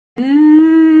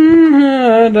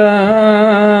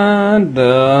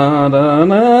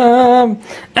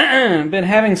Been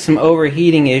having some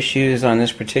overheating issues on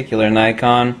this particular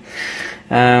Nikon,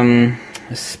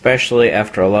 especially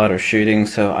after a lot of shooting,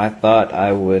 so I thought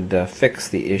I would fix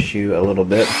the issue a little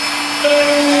bit.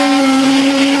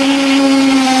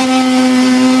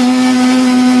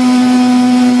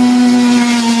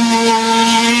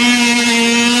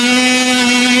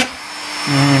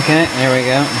 Okay, there we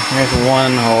go. There's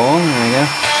one hole. There we go.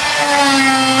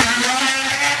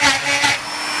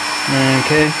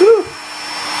 Okay. Whew.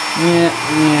 Yeah,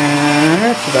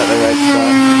 that's about the right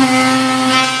spot.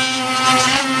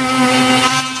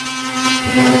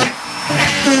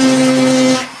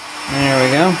 There we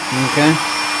go. Okay.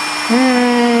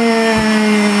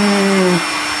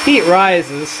 Heat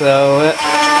rises, so it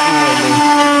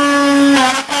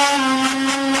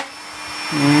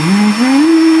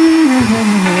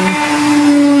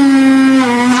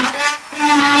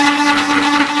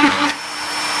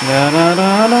da da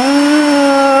da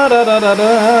da da da da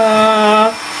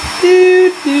da.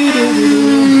 Do do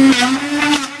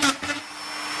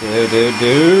do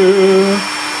do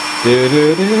do do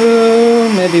do do.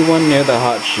 Maybe one near the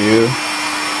hot shoe.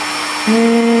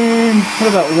 What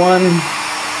about one?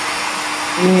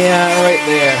 Yeah, right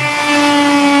there.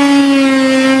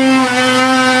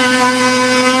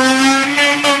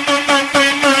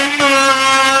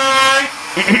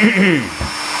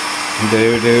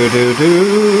 Do do do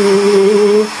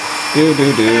do do do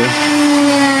do.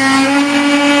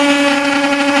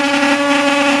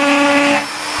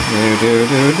 Do do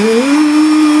do do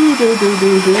do do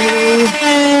do do.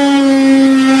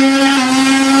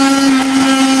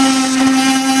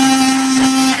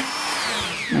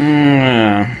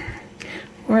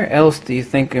 Where else do you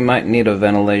think we might need a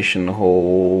ventilation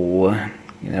hole?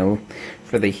 You know,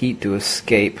 for the heat to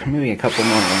escape. Maybe a couple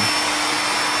more.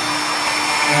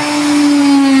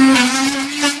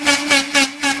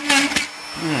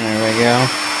 There we go.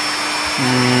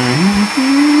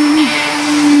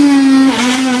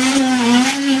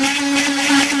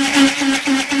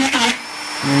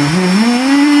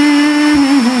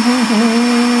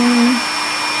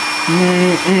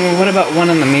 What about one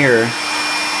in the mirror?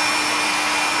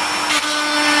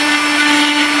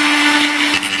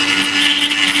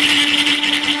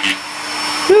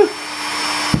 Whew.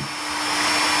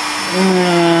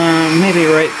 Maybe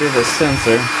right through the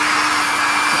sensor.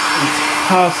 It's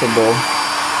possible.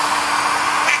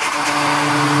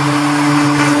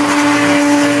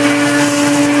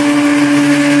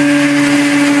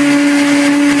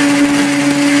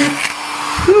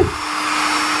 Whew.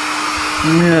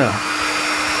 Yeah.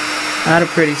 Not a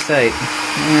pretty sight.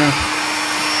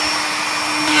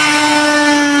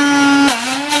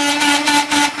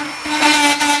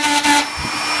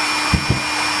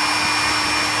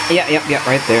 Yeah. Yep,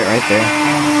 right there, right there.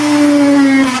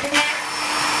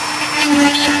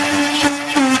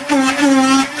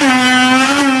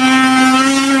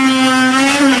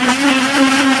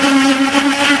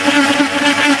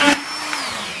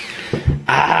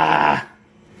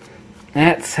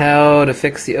 That's how to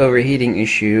fix the overheating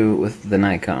issue with the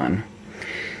Nikon.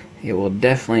 It will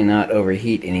definitely not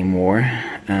overheat anymore.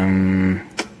 I'm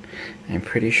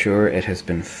pretty sure it has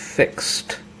been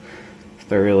fixed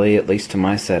thoroughly, at least to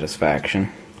my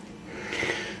satisfaction.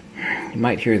 You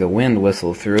might hear the wind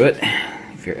whistle through it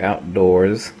if you're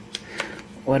outdoors.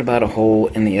 What about a hole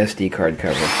in the SD card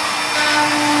cover?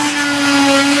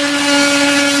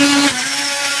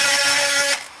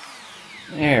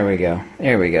 There we go.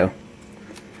 There we go.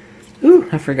 Ooh,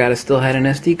 I forgot I still had an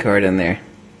SD card in there.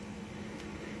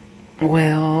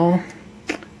 Well,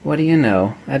 what do you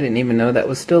know? I didn't even know that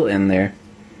was still in there.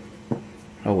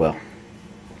 Oh well.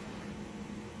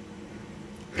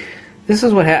 This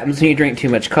is what happens when you drink too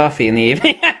much coffee in the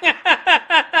evening.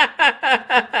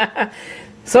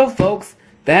 So folks,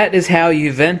 that is how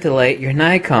you ventilate your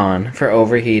Nikon for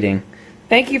overheating.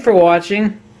 Thank you for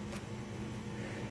watching.